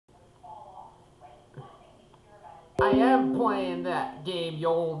I am playing that game, you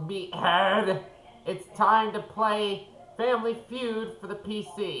old meathead. It's time to play Family Feud for the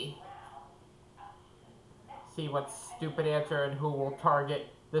PC. See what stupid answer and who will target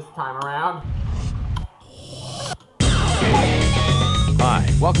this time around. Hi,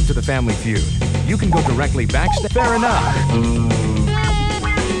 welcome to the Family Feud. You can go directly backstage. Fair enough.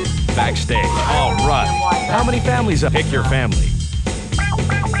 Backstage. All right. How many families up? Pick your family.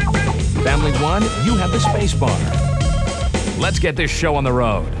 Family 1, you have the space bar. Let's get this show on the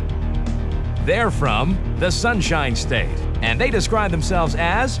road. They're from the Sunshine State, and they describe themselves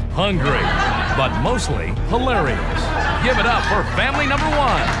as hungry, but mostly hilarious. Give it up for family number 1.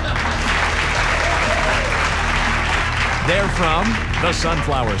 They're from the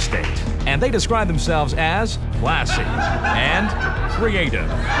Sunflower State, and they describe themselves as classy and creative.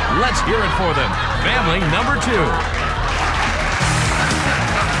 Let's hear it for them. Family number 2.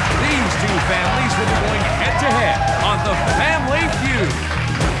 These two families will be going head-to-head on the Family Feud.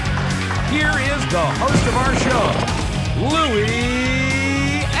 Here is the host of our show,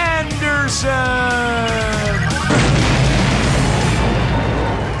 Louie Anderson.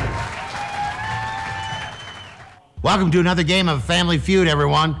 Welcome to another game of Family Feud,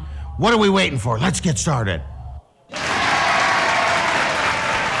 everyone. What are we waiting for? Let's get started.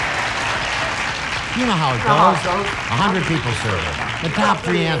 You know how it goes. 100 people serve. The top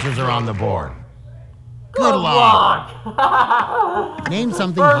 3 answers are on the board. Good luck. Name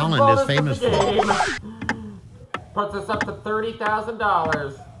something Holland is famous for. Puts us up to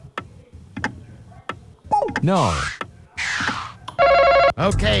 $30,000. No.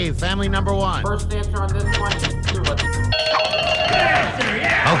 Okay, family number 1. First answer on this one is tulips. Okay,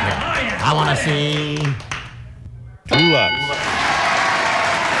 I want to see tulips.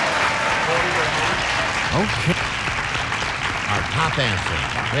 Okay. Our top answer.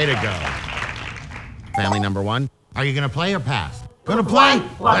 Way to go. Family number 1. Are you going to play or pass? Going to play?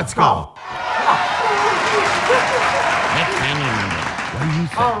 Let's go. Next family member. What do you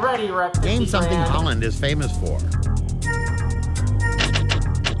say? Already, Rep. Name something Holland is famous for.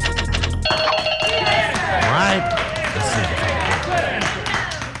 All right. Let's see if it's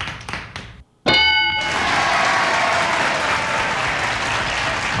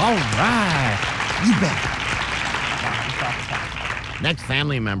all right. You bet. Next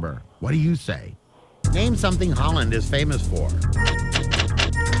family member. What do you say? Name something Holland is famous for. Is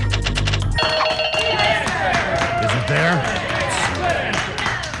it there?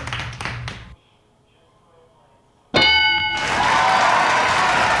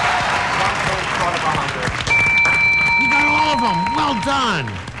 You got all of them. Well done.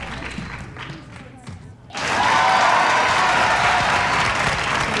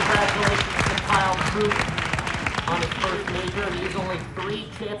 On his first major, he's only 3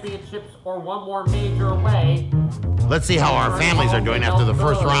 championships or 1 more major away. Let's see how our families are doing after the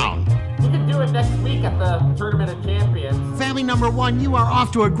first round. You can do it next week at the Tournament of Champions. Family number 1, you are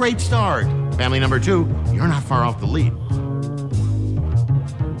off to a great start. Family number 2, you're not far off the lead.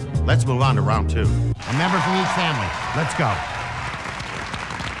 Let's move on to round 2. A member from each family. Let's go.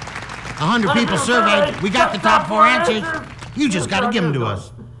 100 people surveyed. We got the top 4 answers. You just got to give them to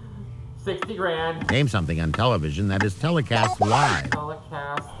us. 60 grand. Name something on television that is telecast live.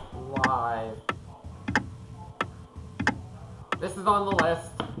 Telecast live. This is on the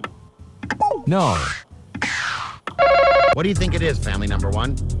list. No. What do you think it is, family number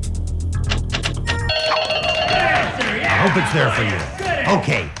 1? I hope it's there for you.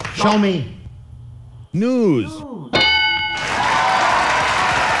 Okay, show me. News.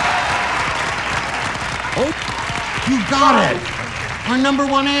 Oh, you got it. Our number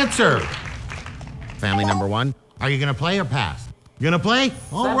 1 answer. Family number 1, are you going to play or pass? You going to play?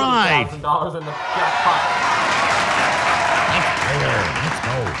 All right. $70,000 in the jackpot. Let's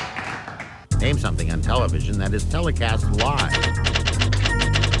go. Name something on television that is telecast live.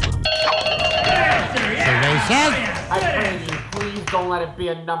 Survey says. I pray you, please don't let it be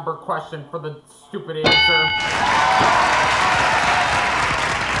a number question for the stupid answer.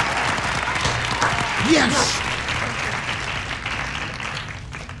 Yes!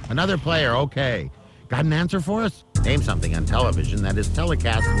 Another player, okay. Got an answer for us? Name something on television that is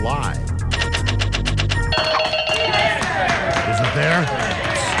telecast live. Is it there?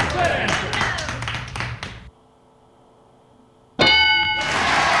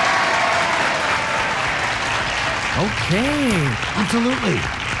 Okay, absolutely.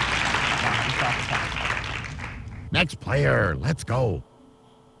 Next player, let's go.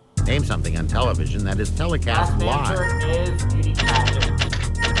 Name something on television that is telecast live. Last answer is beauty pageant.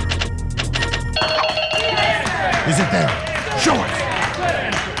 Is it there? Show us.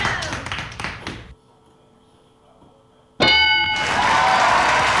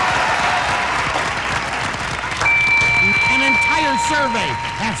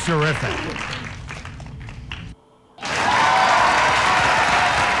 terrific.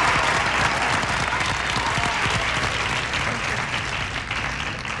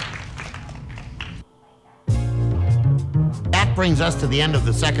 That brings us to the end of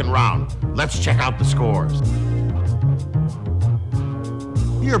the second round. Let's check out the scores.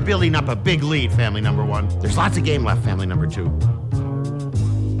 You're building up a big lead, family number one. There's lots of game left, family number two.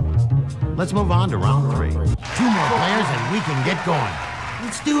 Let's move on to round three. 2 more players and we can get going.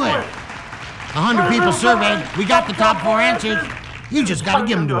 Let's do it. 100 people surveyed. We got the top 4 answers. You just gotta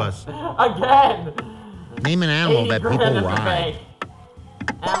give them to us. Again. Name an animal that 80 people grand in the ride. bank.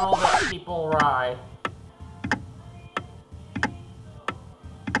 Animal that people ride.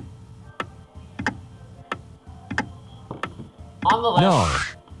 On the left. No.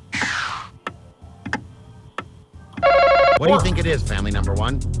 What do you think it is, family number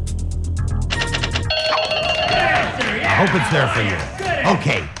one? I hope it's there for you.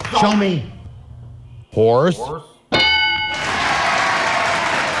 Okay, show me. Horse. Horse.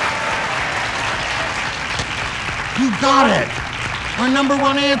 You got it. Our number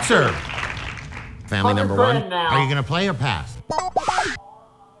 1 answer. Family 100 number 1, grand now. are you gonna play or pass?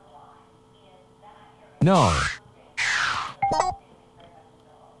 No.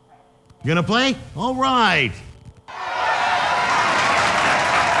 You gonna play? All right.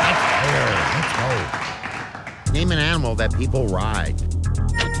 That's fair. Let's go. Name an animal that people ride.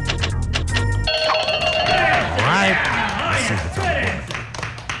 All right. Let's see if it's on the board.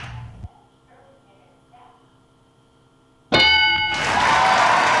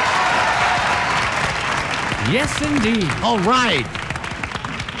 Yes, indeed. All right.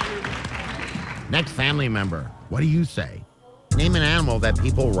 Next family member. What do you say? Name an animal that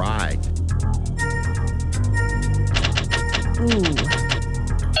people ride. Ooh.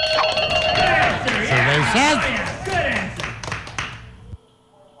 Survey says.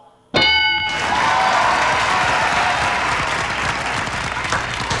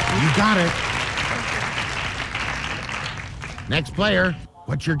 You got it. Next player.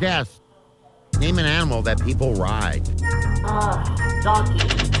 What's your guess? Name an animal that people ride. Donkey.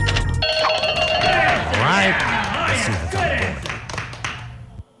 All right. Let's see if it's on the board.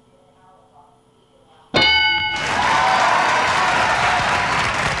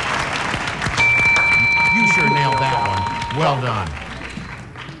 You sure nailed that one. Well done.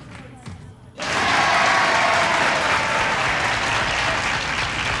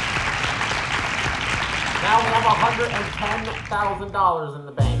 Now we have $110,000 in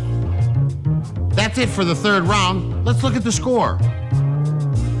the bank. That's it for the third round. Let's look at the score.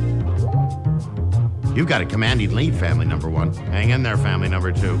 You've got a commanding lead, family number one. Hang in there, family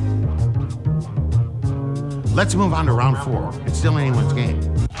number two. Let's move on to round 4. It's still anyone's game.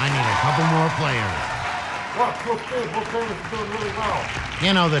 I need a couple more players. Both teams are doing really well.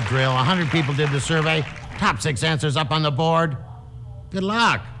 You know the drill. 100 people did the survey. Top 6 answers up on the board. Good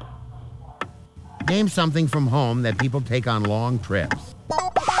luck. Name something from home that people take on long trips.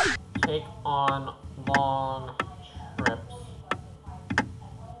 Take on long trips.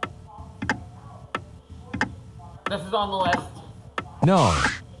 This is on the list. No.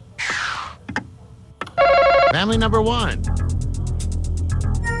 Family number 1.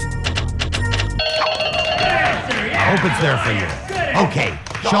 I hope it's there for you. Okay,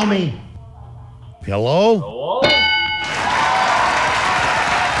 show me. Pillow? Oh.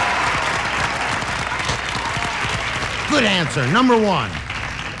 Good answer, number 1.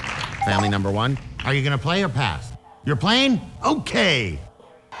 Family number 1, are you gonna play or pass? You're playing? Okay.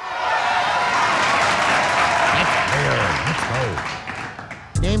 That's fair. Let's go.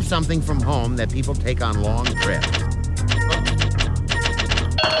 Name something from home that people take on long trips. Is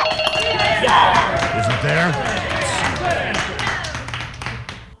it there?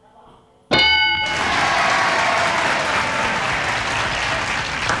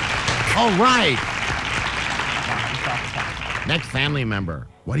 All right. Next family member.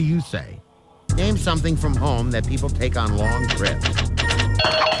 What do you say? Name something from home that people take on long trips. Is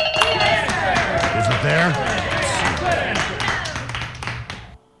it there?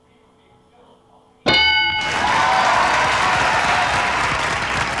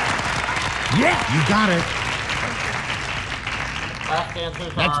 Yeah. You got it. Last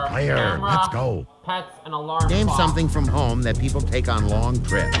answers Next are player. camera, Let's go. pets, and alarm Name clock. something from home that people take on long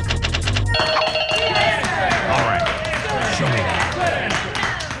trips. All right. Show me that.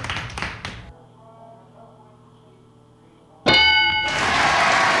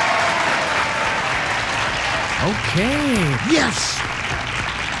 Okay. Yes!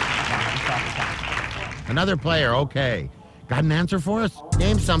 Another player, okay. Got an answer for us?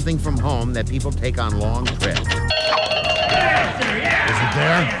 Name something from home that people take on long trips. Is it out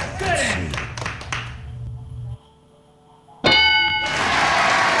there. Let's see.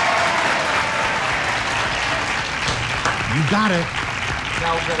 You got it.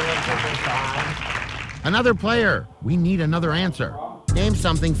 No good answer this time. Another player. We need another answer. Name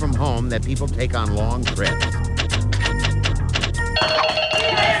something from home that people take on long trips. All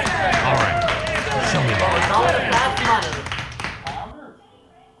right. Show me We're that. going to fast money.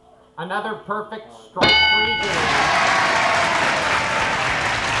 Another perfect strike-free game.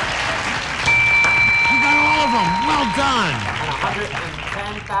 You got all of them. Well done. And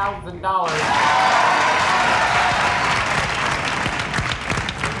 $110,000.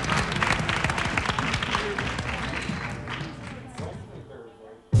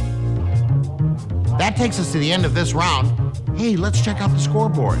 That takes us to the end of this round. Hey, let's check out the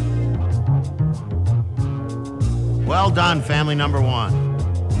scoreboard. Well done, family number one.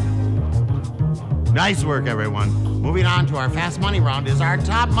 Nice work, everyone. Moving on to our fast money round is our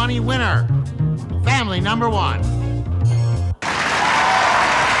top money winner, family number one.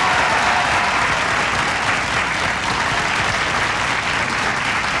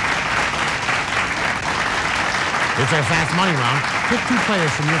 It's our fast money round. Pick 2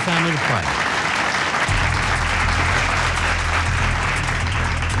 players from your family to play.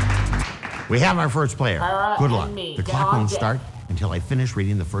 We have our first player. Good luck. The clock won't start until I finish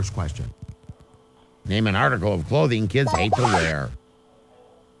reading the first question. Name an article of clothing kids hate to wear.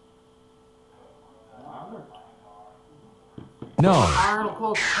 No.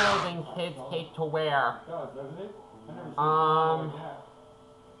 Article of clothing kids hate to wear.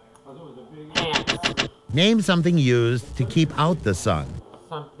 Pants. Name something used to keep out the sun.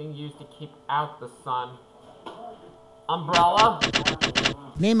 Something used to keep out the sun. Umbrella.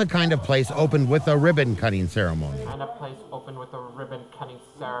 Name a kind of place opened with a ribbon cutting ceremony. And a place open with a ribbon cutting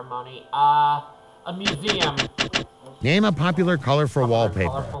ceremony. A museum. Name a popular color for wallpaper.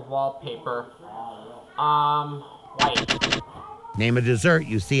 Colorful wallpaper. White. Name a dessert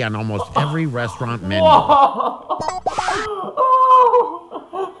you see on almost every restaurant menu.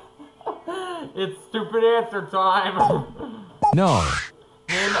 It's stupid answer time. No.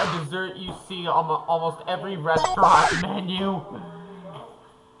 Name a dessert you see on almost every restaurant menu.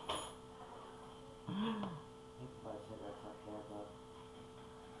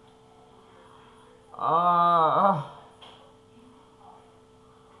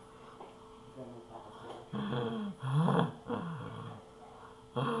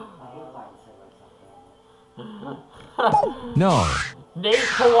 No. Nate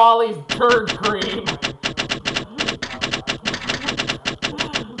Kowali's turd cream.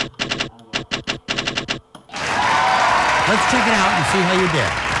 Let's check it out and see how you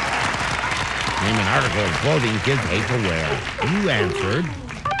did. Name an article of clothing kids hate to wear. You answered.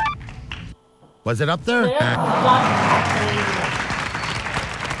 Was it up there?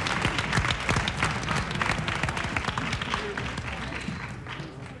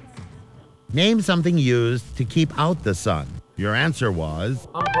 Name something used to keep out the sun. Your answer was...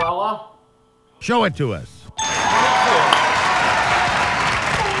 Umbrella. Show it to us.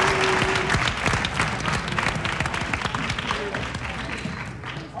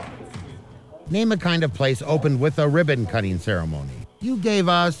 22. Name a kind of place opened with a ribbon cutting ceremony. You gave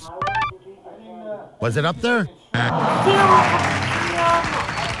us... Was it up there?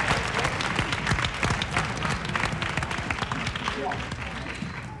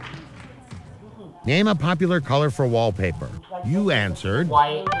 Name a popular color for wallpaper. You answered...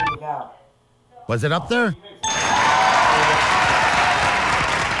 White. Was it up there?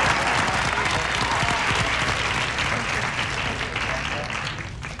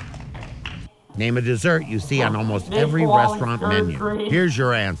 Name a dessert you see on almost every restaurant menu. Here's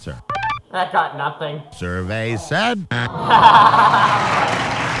your answer. That got nothing. Survey said...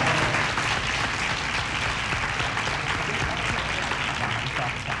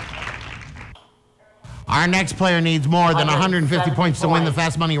 Our next player needs more than 150 points to win the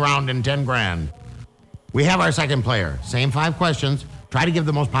fast money round and 10 grand. We have our second player. Same 5 questions. Try to give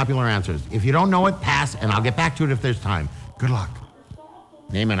the most popular answers. If you don't know it, pass, and I'll get back to it if there's time. Good luck.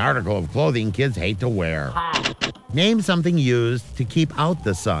 Name an article of clothing kids hate to wear. Hat. Name something used to keep out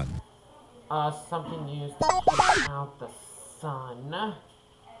the sun. Something used to keep out the sun.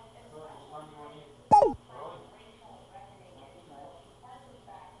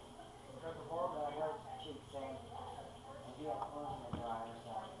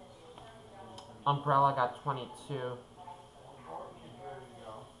 Umbrella got 22.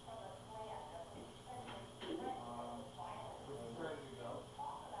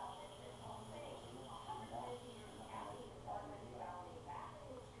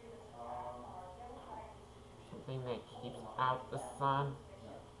 Something that keeps out the sun.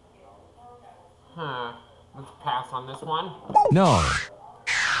 Huh. Let's pass on this one. No.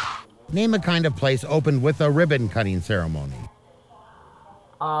 Name a kind of place opened with a ribbon cutting ceremony.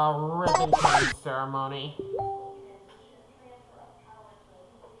 Ribbon cutting ceremony.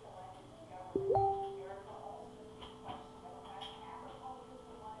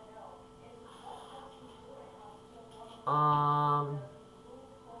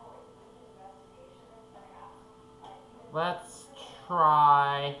 Let's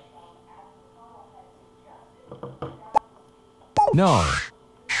try. No.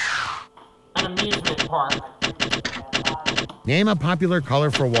 An amusement park. Name a popular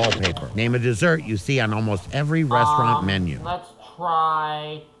color for wallpaper. Name a dessert you see on almost every restaurant menu. Let's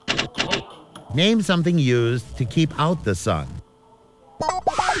try cake. Name something used to keep out the sun.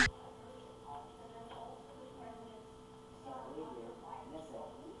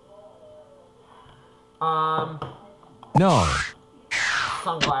 No.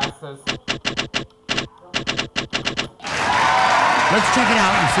 Sunglasses. Let's check it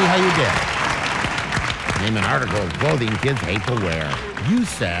out and see how you did. Name an article of clothing kids hate to wear. You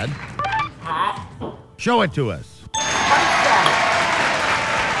said... Hat. Show it to us.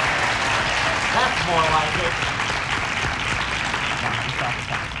 That's more like it.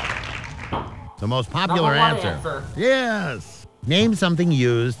 The most popular Number one answer. Yes. Name something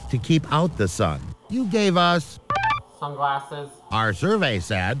used to keep out the sun. You gave us... Sunglasses. Our survey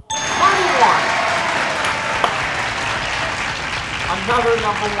said... 31. Another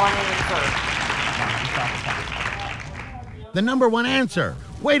number one answer. The number one answer.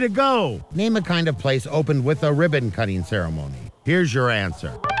 Way to go. Name a kind of place opened with a ribbon cutting ceremony. Here's your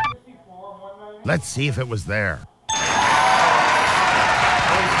answer. Let's see if it was there.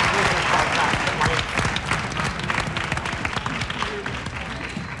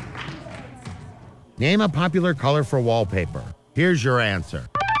 Name a popular color for wallpaper. Here's your answer.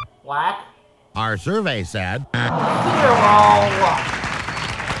 Black. Our survey said... 0.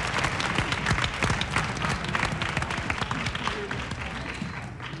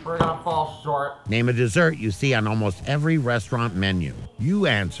 We're gonna fall short. Name a dessert you see on almost every restaurant menu. You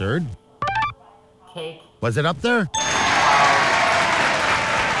answered... Cake. Was it up there?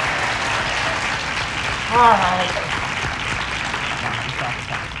 Alright.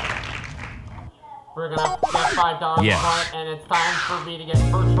 We're gonna get $5 Yes. for it, and it's time for me to get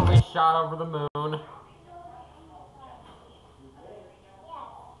virtually shot over the moon.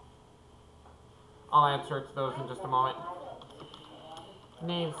 I'll answer to those in just a moment.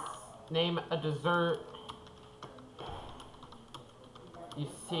 Name a dessert you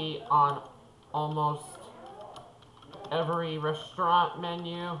see on almost every restaurant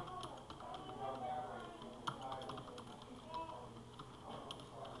menu.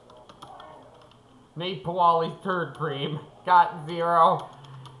 Made Pawali's turd cream. Got 0.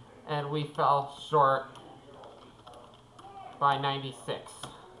 And we fell short by 96.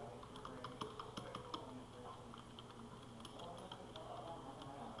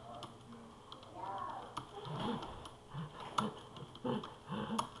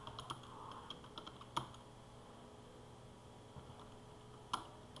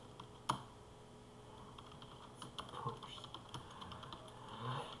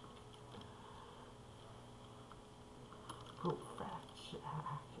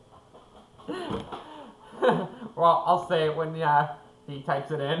 Well, I'll say it when he types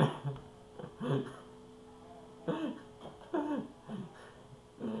it in.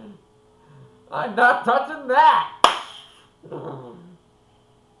 I'm not touching that!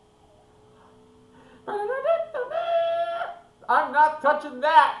 I'm not touching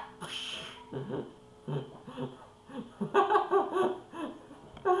that!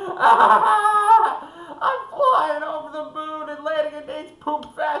 I'm flying over the moon and landing in Nate's poop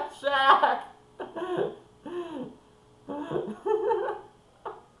fat shack!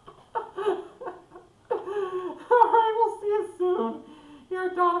 Alright, we'll see you soon. Here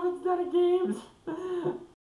at Donovan's Den of Games.